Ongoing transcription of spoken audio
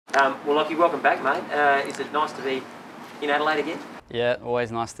Well, Lachie, welcome back, mate. Is it nice to be in Adelaide again? Yeah, always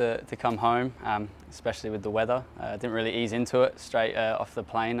nice to come home, especially with the weather. Didn't really ease into it straight off the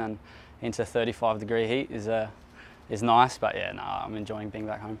plane, and into 35-degree heat is nice, but yeah, no, I'm enjoying being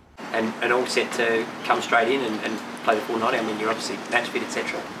back home. And all set to come straight in and play the full 90? I mean, you're obviously match fit,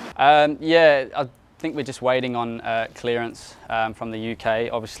 etc. Yeah, I think we're just waiting on clearance from the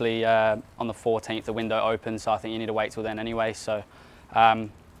UK. Obviously, on the 14th, the window opens, so I think you need to wait till then anyway. So,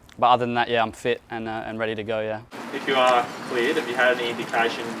 but other than that, yeah, I'm fit and ready to go, yeah. If you are cleared, have you had any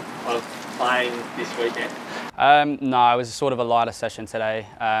indication of playing this weekend? No, it was sort of a lighter session today.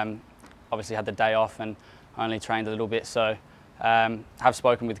 Obviously had the day off and only trained a little bit, so have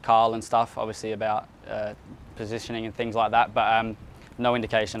spoken with Carl and stuff, obviously about positioning and things like that, but no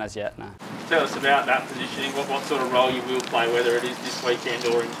indication as yet, no. Tell us about that positioning, what sort of role you will play, whether it is this weekend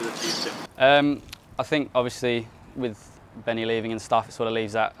or into the future. I think obviously with Benny leaving and stuff, it sort of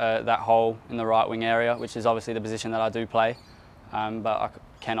leaves that hole in the right wing area, which is obviously the position that I do play, but I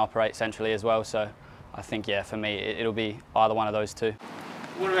can operate centrally as well, so I think, yeah, for me it'll be either one of those two.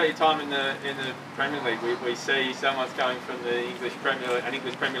 What about your time in the Premier League? We see someone's coming from the English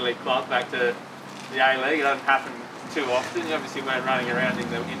Premier League club back to the A-League. It doesn't happen too often. You obviously weren't running around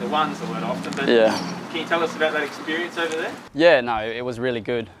in the ones a lot often, but yeah. Can you tell us about that experience over there? Yeah, no, it was really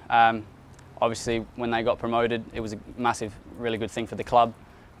good. Obviously, when they got promoted, it was a massive, really good thing for the club.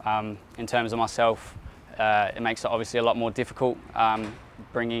 In terms of myself, it makes it obviously a lot more difficult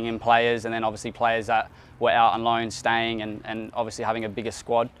bringing in players, and then obviously players that were out on loan staying, and obviously having a bigger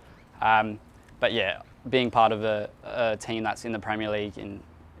squad. But yeah, being part of a team that's in the Premier League in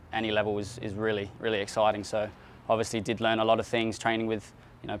any level is really, really exciting. So obviously did learn a lot of things training with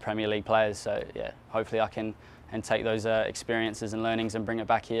Premier League players. So yeah, hopefully I can take those experiences and learnings and bring it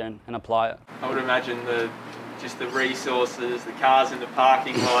back here and apply it. I would imagine just the resources, the cars in the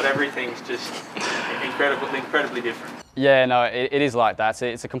parking lot, everything's just incredibly different. Yeah, no, it is like that.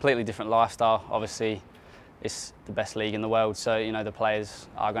 It's a completely different lifestyle. Obviously, it's the best league in the world, so the players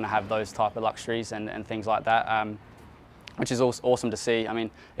are going to have those type of luxuries and things like that, which is awesome to see. I mean,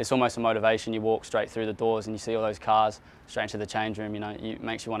 it's almost a motivation. You walk straight through the doors and you see all those cars straight into the change room. It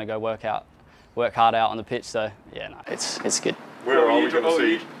makes you want to go work hard out on the pitch. So yeah, no, it's good. What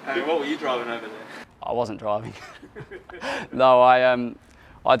were you driving over there? I wasn't driving. No,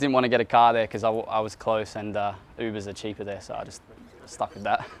 I didn't want to get a car there because I was close, and Ubers are cheaper there, so I just stuck with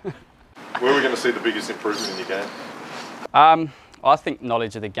that. Where are we going to see the biggest improvement in your game? I think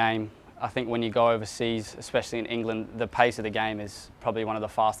knowledge of the game. I think when you go overseas, especially in England, the pace of the game is probably one of the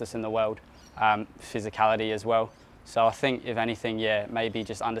fastest in the world. Physicality as well. So I think, if anything, yeah, maybe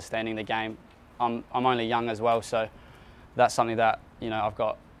just understanding the game. I'm only young as well, so that's something that I've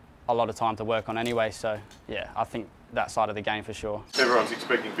got a lot of time to work on anyway. So yeah, I think that side of the game for sure. Everyone's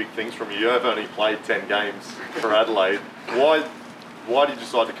expecting big things from you. You've only played 10 games for Adelaide. Why did you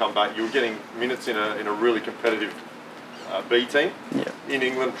decide to come back? You were getting minutes in a really competitive B team in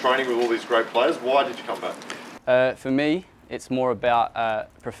England, training with all these great players. Why did you come back? For me, it's more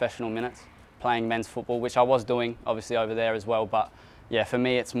about professional minutes, playing men's football, which I was doing obviously over there as well. But yeah, for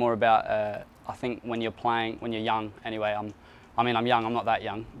me, it's more about I think when you're young. Anyway, I'm young. I'm not that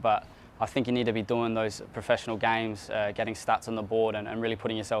young, but I think you need to be doing those professional games, getting stats on the board, and really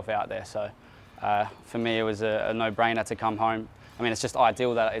putting yourself out there. So for me, it was a no-brainer to come home. I mean, it's just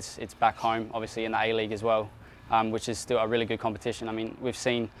ideal that it's back home, obviously in the A-League as well, which is still a really good competition. I mean, we've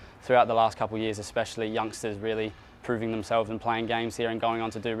seen throughout the last couple of years, especially youngsters really proving themselves and playing games here and going on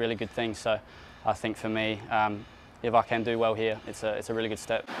to do really good things. So I think for me, if I can do well here, it's a really good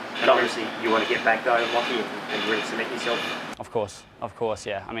step. And obviously you want to get back though, Lachie, and really cement yourself. Of course,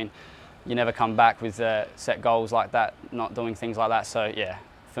 yeah. I mean, you never come back with set goals like that, not doing things like that. So yeah,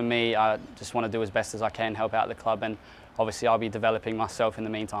 for me, I just want to do as best as I can, help out the club, and obviously I'll be developing myself in the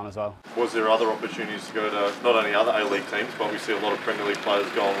meantime as well. Was there other opportunities to go to not only other A-League teams, but we see a lot of Premier League players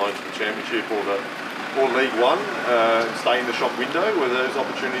go on loan to the Championship or League One, stay in the shop window? Were those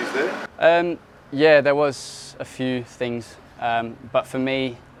opportunities there? Yeah, there was a few things, but for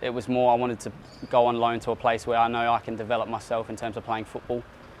me it was more I wanted to go on loan to a place where I know I can develop myself in terms of playing football.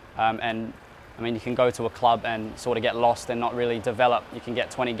 And I mean, you can go to a club and sort of get lost and not really develop. You can get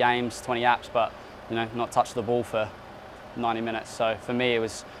 20 games, 20 apps, but not touch the ball for 90 minutes. So for me, it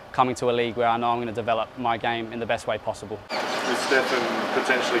was coming to a league where I know I'm going to develop my game in the best way possible. With Stefan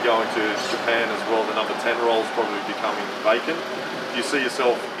potentially going to Japan as well, the number 10 role is probably becoming vacant. Do you see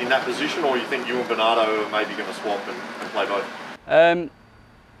yourself in that position, or you think you and Bernardo are maybe going to swap and play both?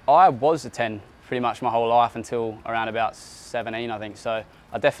 I was a 10 pretty much my whole life until around about 17, I think. So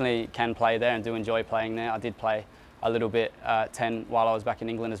I definitely can play there and do enjoy playing there. I did play a little bit 10 while I was back in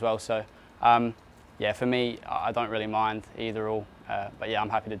England as well. So yeah, for me, I don't really mind either or. But yeah, I'm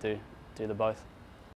happy to do the both.